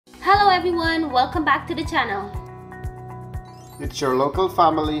Hello everyone, welcome back to the channel. It's your local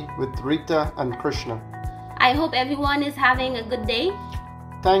family with Rita and Krishna. I hope everyone is having a good day.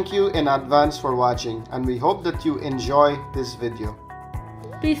 Thank you in advance for watching, and we hope that you enjoy this video.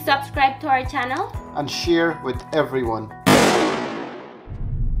 Please subscribe to our channel and share with everyone.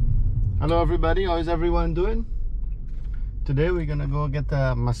 Hello everybody, how is everyone doing? Today we're gonna go get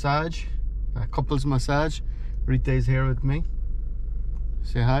a massage, a couples massage. Rita is here with me.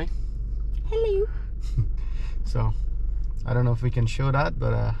 Say hi. Hello. So I don't know if we can show that,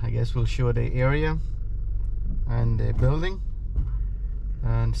 but I guess we'll show the area and the building.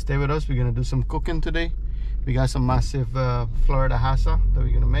 And stay with us, we're gonna do some cooking today. We got some massive Florida Hassa that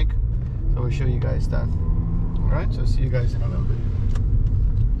we're gonna make, so we'll show you guys that. Alright, so see you guys in a little bit.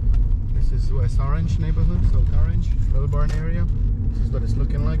 This is West Orange neighborhood, South Orange, Melbourne area. This is what it's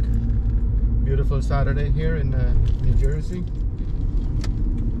looking like. Beautiful Saturday here in New Jersey.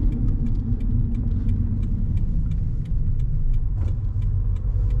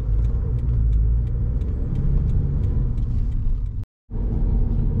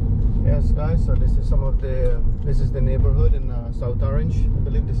 Yes guys, so this is this is the neighborhood in South Orange. I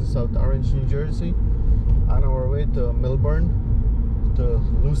believe this is South Orange, New Jersey. On our way to Melbourne, to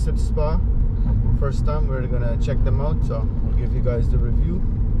Lucid Spa. First time we're gonna check them out, so I'll give you guys the review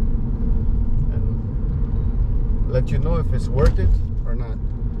and let you know if it's worth it or not.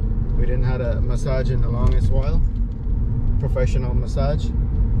 We didn't have a massage in the longest while, professional massage,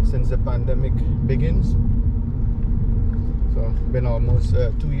 since the pandemic begins. So been almost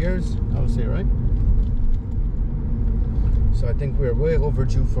 2 years, I would say, right? So I think we're way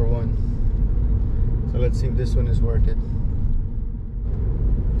overdue for one. So let's see if this one is worth it.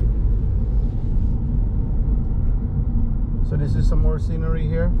 So this is some more scenery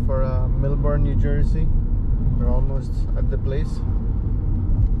here for Melbourne, New Jersey. We're almost at the place.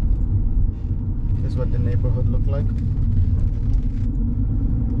 This is what the neighborhood looked like.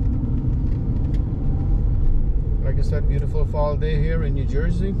 Like I said, beautiful fall day here in New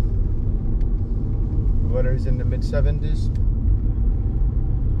Jersey. The weather is in the mid-70s.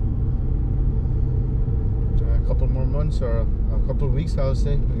 A couple more months or a couple weeks, I would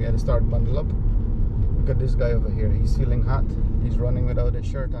say, we gotta start bundle up. Look at this guy over here. He's feeling hot. He's running without his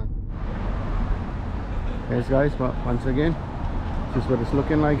shirt on. Yes guys, well, once again, this is what it's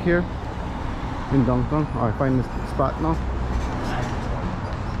looking like here in downtown. Oh, I find this spot now.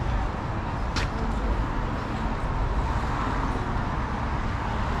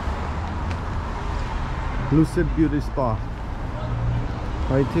 Lucid Beauty Spa,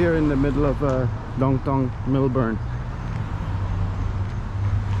 right here in the middle of downtown Melbourne.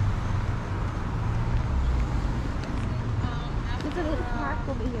 There's a little park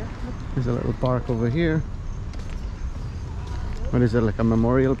over here. There's a little park over here. What is it, like a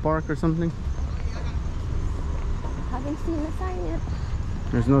memorial park or something? Haven't seen the sign yet.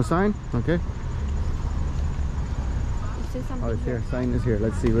 There's no sign? Okay. You see something? Oh, it's here. Sign is here.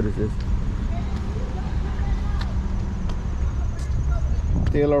 Let's see what it is.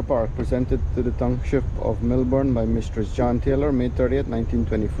 Taylor Park, presented to the Township of Melbourne by Mistress John Taylor, May 30th,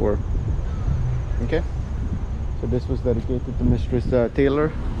 1924. Okay, so this was dedicated to Mistress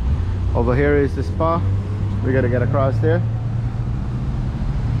Taylor. Over here is the spa. We gotta get across there,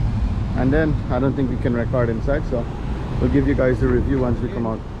 and then I don't think we can record inside, so we'll give you guys the review once we come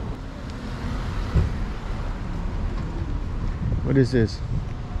out. What is this?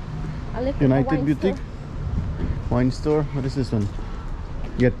 United Boutique wine store. What is this one?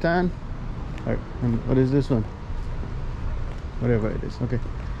 Get tan. And what is this one? Whatever it is. Okay,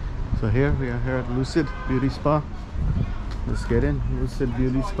 so here we are here at Lucid Beauty Spa. Let's get in. Lucid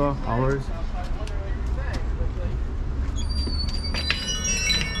Beauty Spa hours.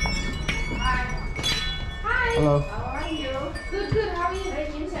 Hi. Hello. How are you? Good, good. How are you? 哎，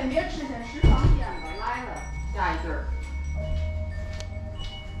您先别吃，先食堂点吧，来了，下一对儿。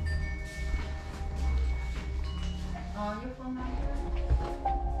you phone number?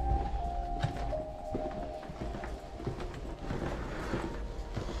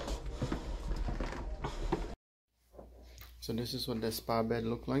 So this is what the spa bed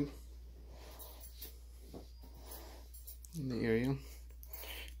look like in the area.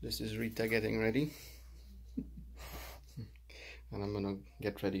 This is Rita getting ready. And I'm gonna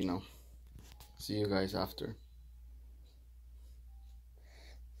get ready now. See you guys after.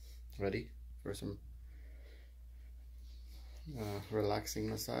 Ready for some relaxing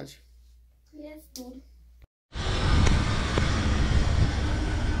massage? Yes, dude.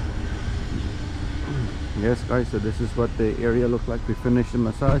 Yes guys, so this is what the area looked like. We finished the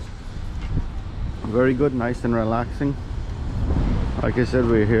massage. Very good, nice and relaxing. Like I said,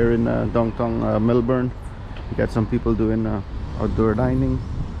 we're here in downtown Melbourne. We got some people doing outdoor dining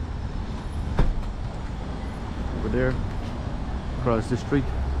over there across the street.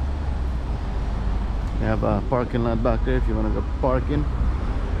 They have a parking lot back there if you want to go parking.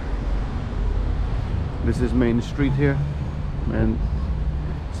 This is Main Street here, and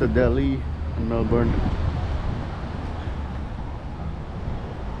it's a deli in Melbourne. I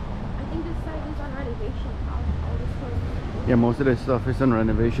think this side is on renovation. All this stuff. Yeah, most of the stuff is on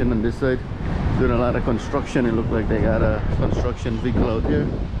renovation on this side. Doing a lot of construction. It looks like they got a construction vehicle out here.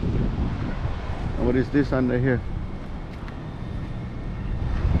 And what is this under here?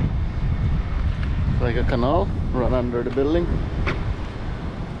 It's like a canal run under the building.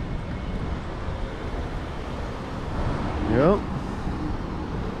 Yep.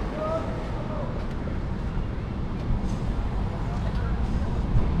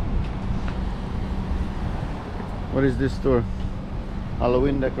 What is this store?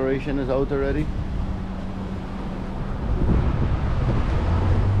 Halloween decoration is out already.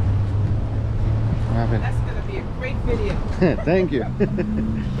 That's gonna be a great video. Thank you.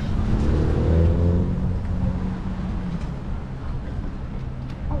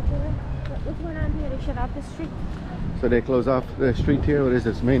 What's going on here? They shut off the street. So they close off the street here. What is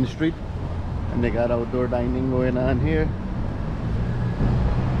this? Main Street. And they got outdoor dining going on here.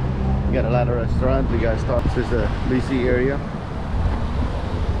 We got a lot of restaurants. We got stops. This is a BC area.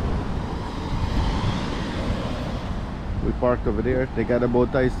 We parked over there. They got a bow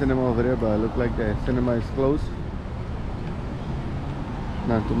tie cinema over there, but it looked like the cinema is closed.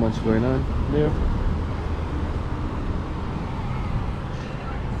 Not too much going on there.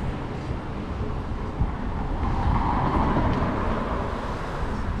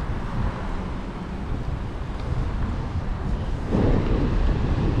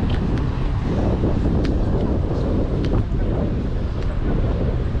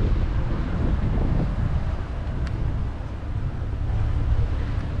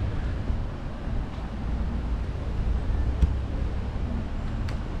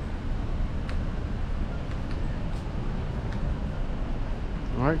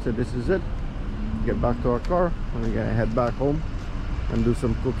 Alright, so this is it. Get back to our car and we're gonna head back home and do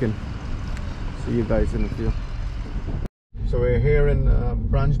some cooking. See you guys in a few. So we're here in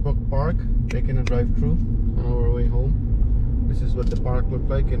Branchbrook Park, taking a drive through on our way home. This is what the park looked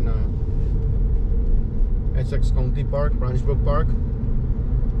like in Essex County Park, Branchbrook Park.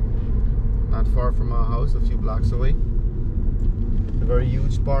 Not far from our house, a few blocks away. A very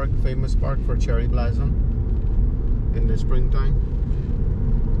huge park, famous park for cherry blossom in the springtime.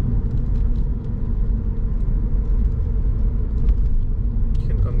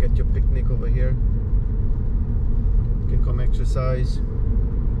 Get your picnic over here. You can come exercise.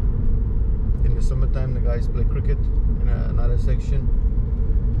 In the summertime, the guys play cricket in another section.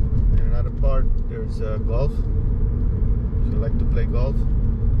 In another part, there's golf. If you like to play golf.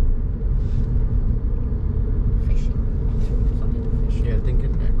 Fishing. Some people fish. Yeah, I think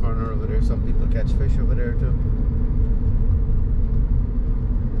in that corner over there, some people catch fish over there too.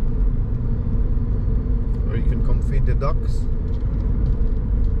 Or you can come feed the ducks.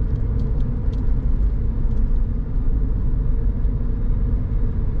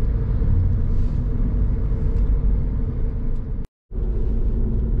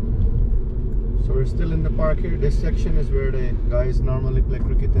 We're still in the park here. This section is where the guys normally play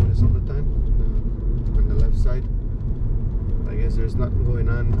cricket in the summertime. On the left side. I guess there's nothing going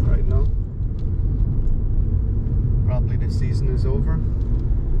on right now. Probably the season is over.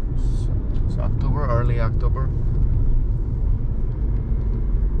 It's October, early October.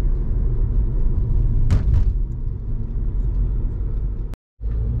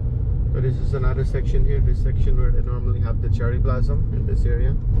 But this is another section here. This section where they normally have the cherry blossom in this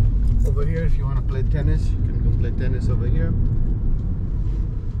area. Over here, if you want to play tennis, you can come play tennis over here.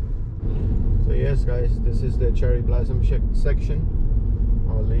 So yes guys, this is the cherry blossom section.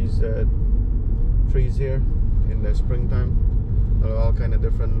 All these trees here in the springtime. They're all kind of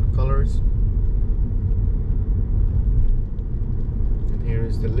different colors. And here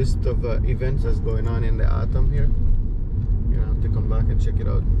is the list of events that's going on in the autumn here. You have to come back and check it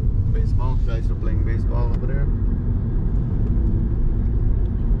out. Baseball, guys are playing baseball over there.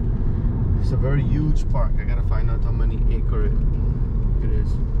 It's a very huge park. I gotta find out how many acres it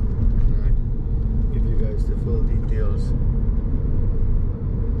is. And I give you guys the full details.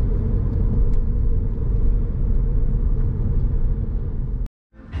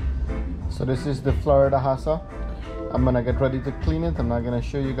 So this is the Florida Hassa. I'm gonna get ready to clean it. I'm not gonna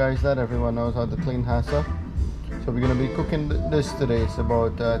show you guys that. Everyone knows how to clean Hassa. So we're gonna be cooking this today. It's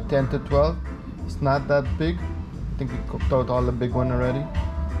about 10 to 12. It's not that big. think we cooked out all the big one already.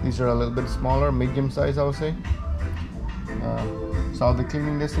 These are a little bit smaller, medium size, I would say. So I'll be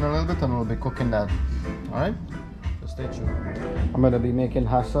cleaning this in a little bit and we'll be cooking that. Alright, so stay tuned. I'm gonna be making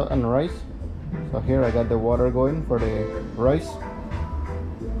hassa and rice. So here I got the water going for the rice.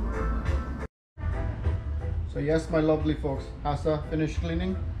 So yes, my lovely folks, hassa finished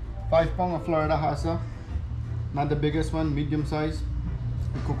cleaning. 5 pounds of Florida hassa. Not the biggest one, medium size.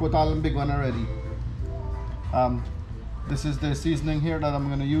 We cooked with all the big one already. This is the seasoning here that I'm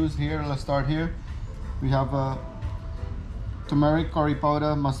gonna use here. Let's start here. We have turmeric, curry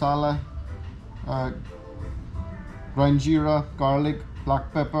powder, masala, ground jeera, garlic,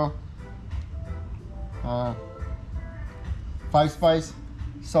 black pepper, 5 spice,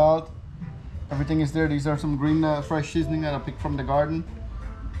 salt. Everything is there. These are some green fresh seasoning that I picked from the garden.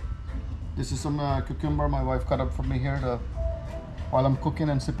 This is some cucumber my wife cut up for me here while I'm cooking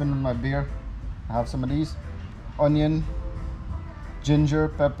and sipping on my beer. I have some of these. Onion, ginger,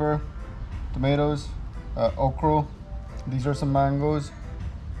 pepper, tomatoes, okra. These are some mangoes.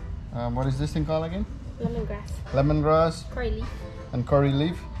 What is this thing called again? Lemongrass. Lemongrass. Curry leaf. And curry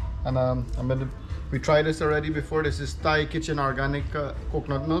leaf. And we tried this already before. This is Thai Kitchen organic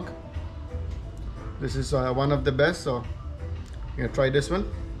coconut milk. This is one of the best, so we're gonna try this one.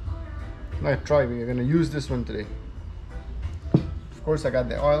 We're gonna use this one today. Of course, I got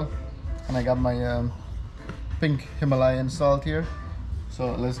the oil and I got my pink Himalayan salt here.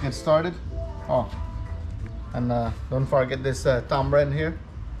 So let's get started. Oh, and don't forget this tamarind here.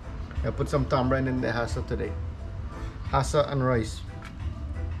 I put some tamarind in the hassa today. Hassa and rice.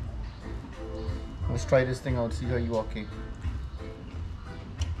 Let's try this thing out, see how you okay.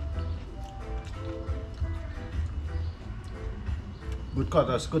 Good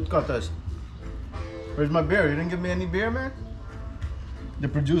cutters, good cutters. Where's my beer? You didn't give me any beer, man? The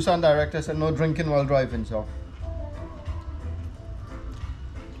producer and director said no drinking while driving, so.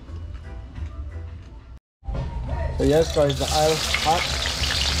 So yes guys, the oil hot.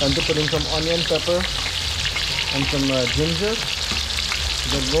 Time to put in some onion, pepper, and some ginger.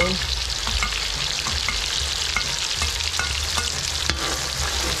 Get going.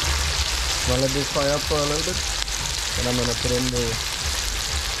 Gonna let this fry up for a little bit. Then I'm gonna put in the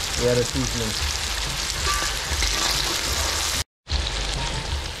other seasoning.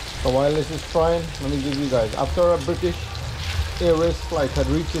 So while this is frying, let me give you guys. After a British Airways flight had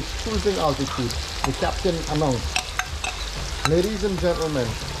reached its cruising altitude, the captain announced, "Ladies and gentlemen,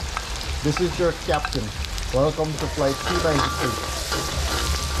 this is your captain. Welcome to flight 296,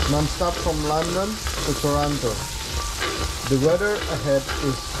 non-stop from London to Toronto. The weather ahead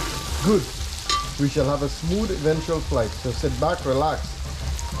is good. We shall have a smooth eventual flight, so sit back, relax."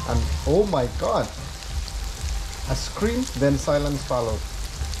 And oh my god, a scream, then silence followed.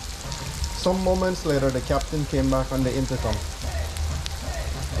 Some moments later, the captain came back on the intercom.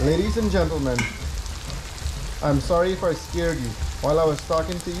 "Ladies and gentlemen, I'm sorry if I scared you. While I was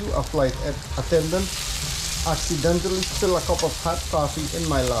talking to you, a flight attendant accidentally spilled a cup of hot coffee in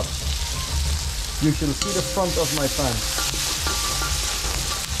my lap. You shall see the front of my pants."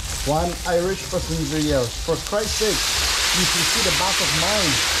 One Irish passenger yelled, "For Christ's sake, you should see the back of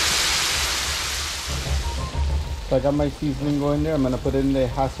mine." So I got my seasoning going there. I'm gonna put in the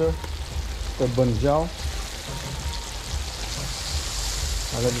hassa, the bunjal.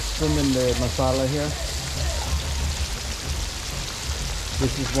 I'll let it swim in the masala here.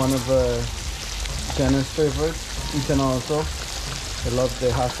 This is one of Jenna's favorites. Ethan also. They love the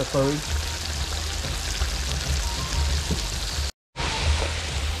hassa curry.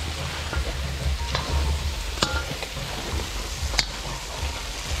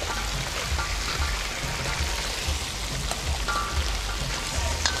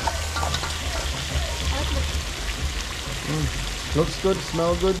 Looks good,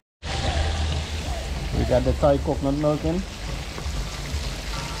 smell good. We got the Thai coconut milk in.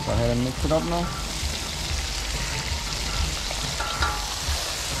 Go ahead and mix it up now.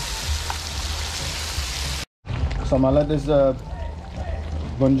 So I'm gonna let this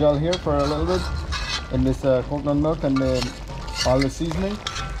bunjal here for a little bit in this coconut milk and all the seasoning.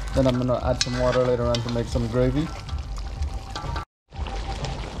 Then I'm gonna add some water later on to make some gravy.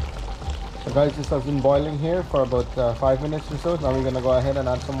 So guys, this has been boiling here for about 5 minutes or so. Now we're gonna go ahead and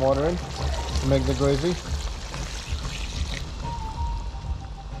add some water in to make the gravy.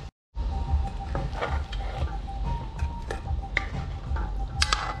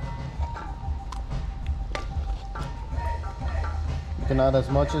 You can add as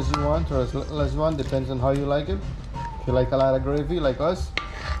much as you want or as little as you want, depends on how you like it. If you like a lot of gravy like us,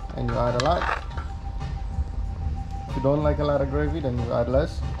 and you add a lot. If you don't like a lot of gravy, then you add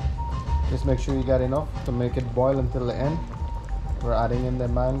less. If Just make sure you got enough to make it boil until the end. We're adding in the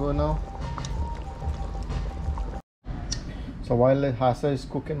mango now. So while the Hassa is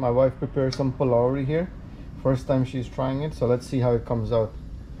cooking, my wife prepared some pholourie here. First time she's trying it, so let's see how it comes out.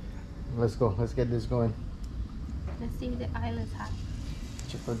 Let's go, let's get this going. Let's see if the oil is hot.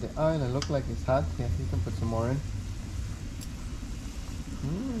 Check out the oil, it looks like it's hot. Yeah, you can put some more in.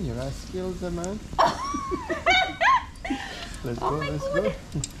 You got skills there, man. Let's go, let's go.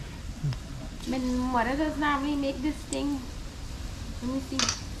 Mother does not really make this thing. Let me see.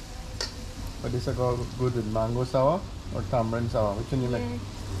 But this is called good with mango sour or tamarind sour. Which one you make?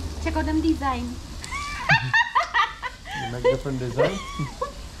 Check out them design. You make different design.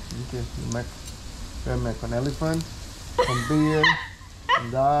 Okay, you make an elephant, one bear,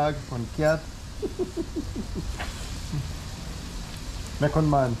 one dog, one cat. Make one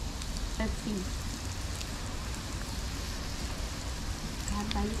man. Let's see.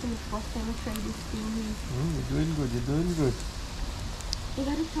 God, this is the first time I try this thing here. You're doing good, you're doing good. You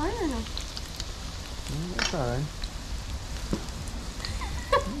got it try or no? That's alright.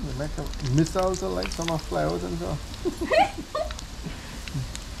 You make a missiles like some of flowers and so.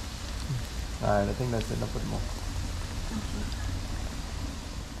 Alright, I think that's enough with more.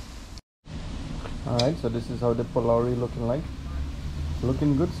 Alright, so this is how the pholourie looking like.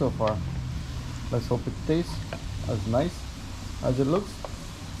 Looking good so far. Let's hope it tastes as nice as it looks.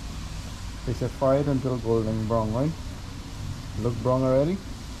 They say fry it until golden brown, right? Look brown already.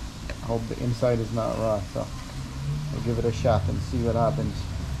 I hope the inside is not raw, so we'll give it a shot and see what happens.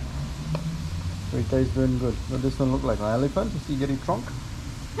 Rita is doing good. What does this one look like? An elephant? Is he getting drunk?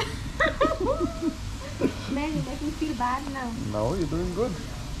 Man, you make me feel bad now. No, you're doing good.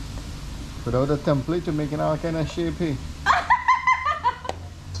 Without a template, you're making all kind of shape here.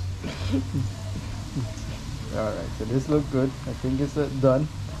 Alright, so this looks good. I think it's done.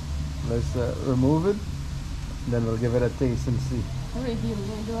 Let's remove it. Then we'll give it a taste and see. Review. We're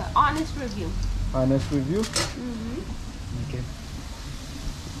going to do an honest review. Honest review? Okay.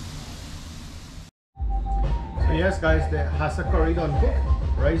 So yes guys, the Hassa curry done cook,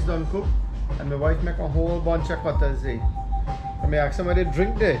 rice done cook, and my wife make a whole bunch of cutters there. I may ask somebody to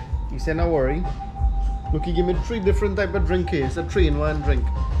drink there. He said no worry. Look, he give me 3 different type of drink here. It's a 3-in-1 drink.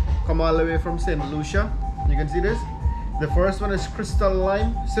 Come all the way from St.lucia. You can see this. The first one is crystal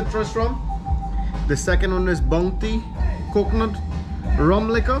lime citrus rum. The second one is Bounty coconut rum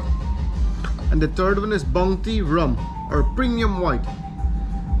liquor. And the third one is Bounty rum or premium white.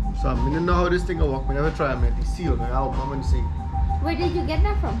 So I don't know how this thing will work. We never try it. It's sealed. I'll come and see. Where did you get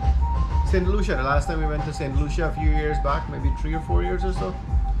that from? St.lucia. The last time we went to St.lucia a few years back, maybe 3 or 4 years or so.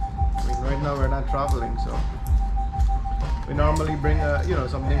 I mean, right now we're not traveling, so we normally bring you know,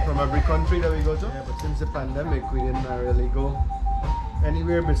 something from every country that we go to. Yeah, but since the pandemic, we didn't really go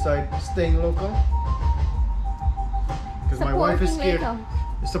anywhere besides staying local. Because my wife is scared.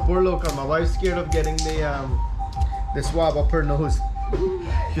 Support local. My wife's scared of getting the swab up her nose.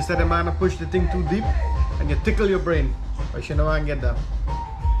 She said the man will push the thing too deep and you tickle your brain. But she know I can get that.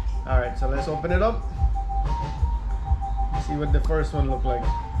 Alright, so let's open it up. See what the first one look like.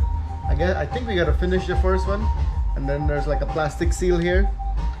 I think we gotta finish the first one, and then there's like a plastic seal here.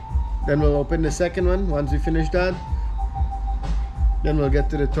 Then we'll open the second one. Once we finish that, then we'll get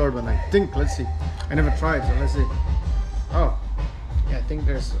to the third one. I think. Let's see. I never tried, so let's see. Oh, yeah, I think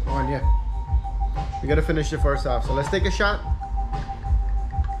there's one. Yeah, we gotta finish the first half. So let's take a shot.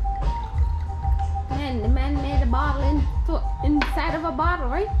 Man, the man made a bottle inside of a bottle,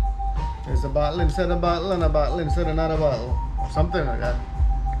 right? There's a bottle inside a bottle and a bottle inside another bottle, or something like that.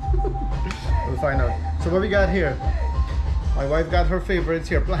 We'll find out. So what we got here? My wife got her favorites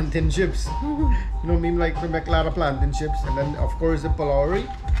here, plantain chips. You know me, like we make a lot of plantain chips, and then of course the pholourie.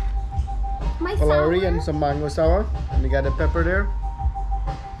 Pholourie and some mango sour, and we got the pepper there.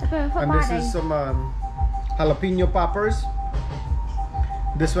 And this is some jalapeno peppers.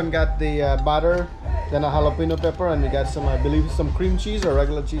 This one got the batter, then a jalapeno pepper, and we got some, I believe, some cream cheese or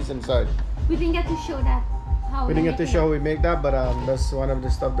regular cheese inside. We didn't get to show that. We didn't get to show how we make that, but that's one of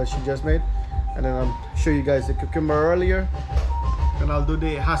the stuff that she just made. And then I'll show you guys the cucumber earlier. Then I'll do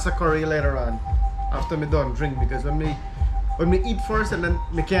the Hassa curry later on, after me done drink, because when we eat first and then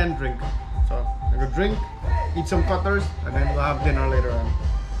we can't drink. So I go drink, eat some cutters, and then we'll have dinner later on.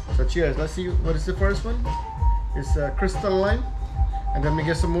 So cheers. Let's see what is the first one. It's crystal lime, and then we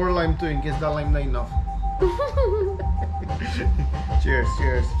get some more lime too in case that lime not enough. Cheers,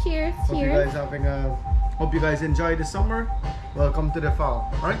 cheers. Cheers, Hope you guys having a. Hope you guys enjoy the summer. Welcome to the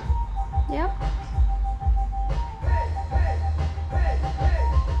fall, right? Yep.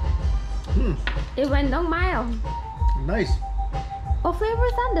 It went down mild. Nice. What flavor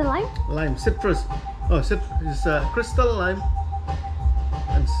is that? The lime? Lime, citrus. Oh, it's crystal lime.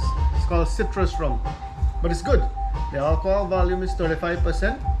 And it's called citrus rum. But it's good. The alcohol volume is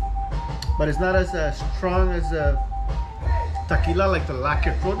 35%. But it's not as strong as tequila, like the lack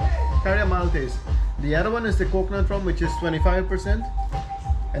your throat. Carry a mild taste. The other one is the coconut rum, which is 25%.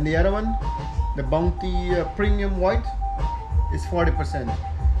 And the other one, the Bounty Premium White, is 40%.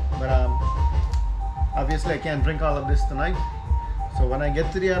 But obviously I can't drink all of this tonight. So when I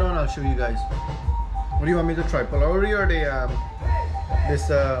get to the other one, I'll show you guys. What do you want me to try? Pholourie or this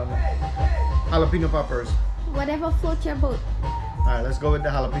jalapeno poppers? Whatever floats your boat. Alright, let's go with the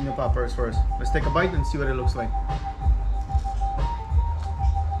jalapeno poppers first. Let's take a bite and see what it looks like.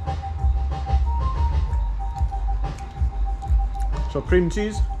 So cream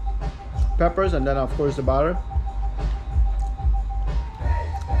cheese, peppers, and then of course the batter.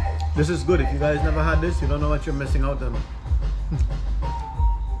 This is good. If you guys never had this, you don't know what you're missing out on.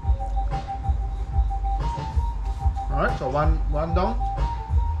 Alright, so one down.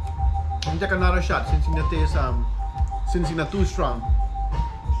 Let me take another shot since you taste since it's not too strong.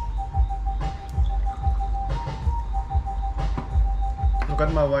 Look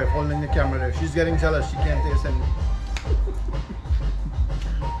at my wife holding the camera there. She's getting jealous. She can't taste any.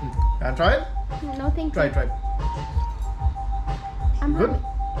 Can I try it? No, thank you. Try. I'm Good?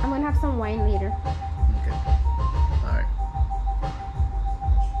 I'm gonna have some wine later. Okay. Alright.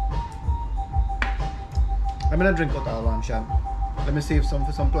 I'm gonna drink out all one shot. Let me save some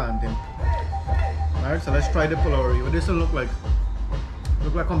for some plantain. Alright, so let's try the Pholourie. What does it look like?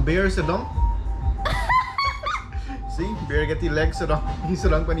 Look like on bear sit down. See? Bear get the legs sit down. He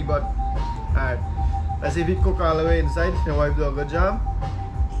sit down when he butt. Alright. Let's see if he cook all the way inside. Your wife do a good job.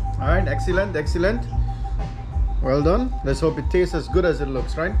 Alright, excellent. Well done. Let's hope it tastes as good as it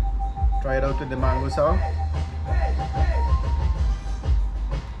looks, right? Try it out with the mango sour.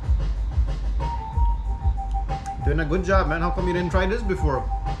 Doing a good job, man. How come you didn't try this before?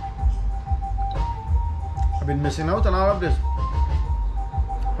 I've been missing out on all of this.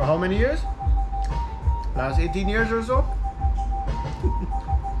 For how many years? Last 18 years or so?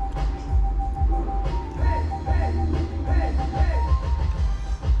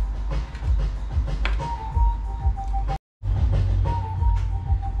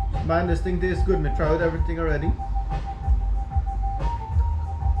 Man, this thing tastes good. I tried everything already.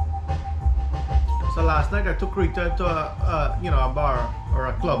 So last night I took Rita to a bar or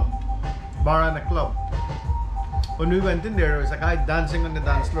a club. Bar and a club. When we went in there, it was a guy dancing on the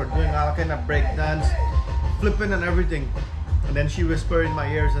dance floor, doing all kind of break dance, flipping and everything. And then she whispered in my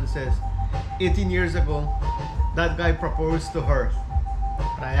ears and says, 18 years ago, that guy proposed to her.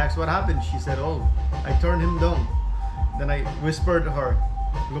 And I asked what happened. She said, oh, I turned him down. Then I whispered to her,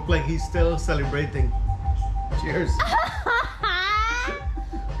 look like he's still celebrating. Cheers.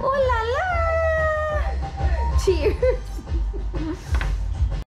 Oh la la! Cheers.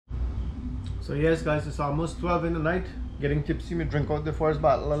 So yes guys, it's almost 12 in the night. Getting tipsy, me drink out the first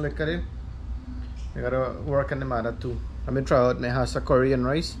bottle of liquor in. I gotta work on the matter too. I'm gonna try out my Hassa curry and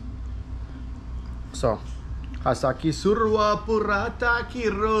rice. So, Hassa ki surwa purata ki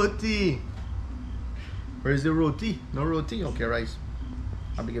roti. Where's the roti? No roti? Okay, rice.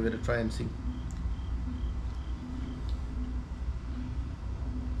 I'll give it a try and see.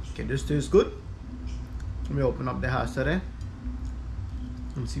 Okay, this tastes good. Let me open up the Hassa there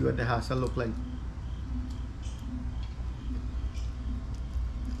and see what the Hassa look like.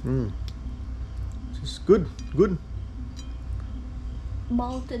 It's good.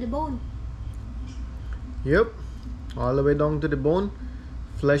 Ball to the bone. Yep, all the way down to the bone.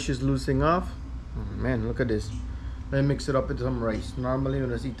 Flesh is loosening off. Oh, man, look at this. Let me mix it up with some rice. Normally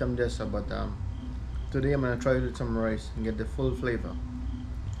when I eat them just but today I'm gonna try it with some rice and get the full flavor.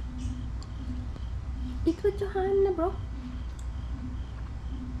 Eat with your hand, bro.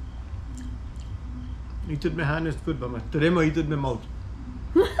 Eat with my hand is good, but today I eat with my mouth.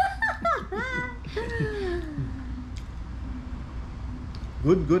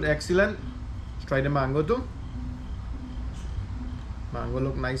 Good, excellent. Let's try the mango too. Mango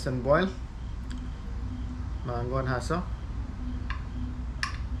look nice and boiled. Mango and Hassa.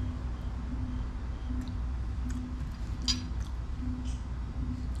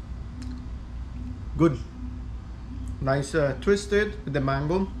 Good. Nice twisted with the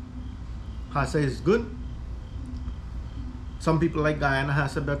mango. Hassa is good. Some people like Guyana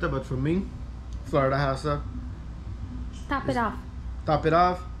Hassa better, but for me, Florida Hassa. Top it off. Top it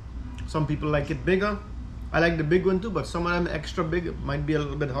off. Some people like it bigger. I like the big one too, but some of them extra big. It might be a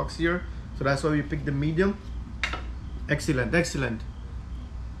little bit hoxier, so that's why we picked the medium. Excellent.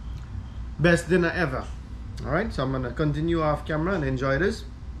 Best dinner ever. All right, so I'm gonna continue off camera and enjoy this.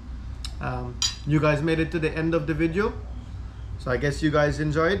 You guys made it to the end of the video, so I guess you guys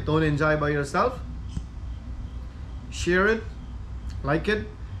enjoyed. Don't enjoy by yourself. Share it, like it,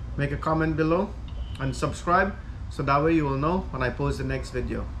 make a comment below, and subscribe, so that way you will know when I post the next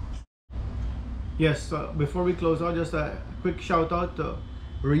video. Yes, before we close out, just a quick shout out to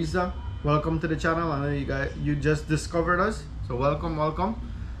Riza. Welcome to the channel. I know you just discovered us, so welcome.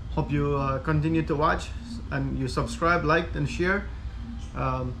 Hope you continue to watch and you subscribe, like, and share.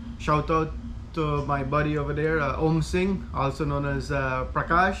 Shout out to my buddy over there, Om Singh, also known as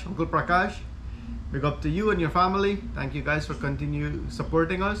Prakash, Uncle Prakash. Big up to you and your family. Thank you guys for continue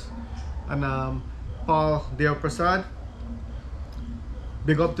supporting us. And Paul Deo Prasad.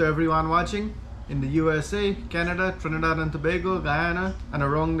 Big up to everyone watching in the USA, Canada, Trinidad and Tobago, Guyana, and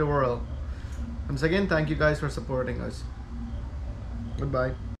around the world. Once again, thank you guys for supporting us.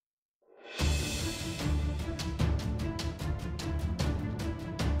 Goodbye.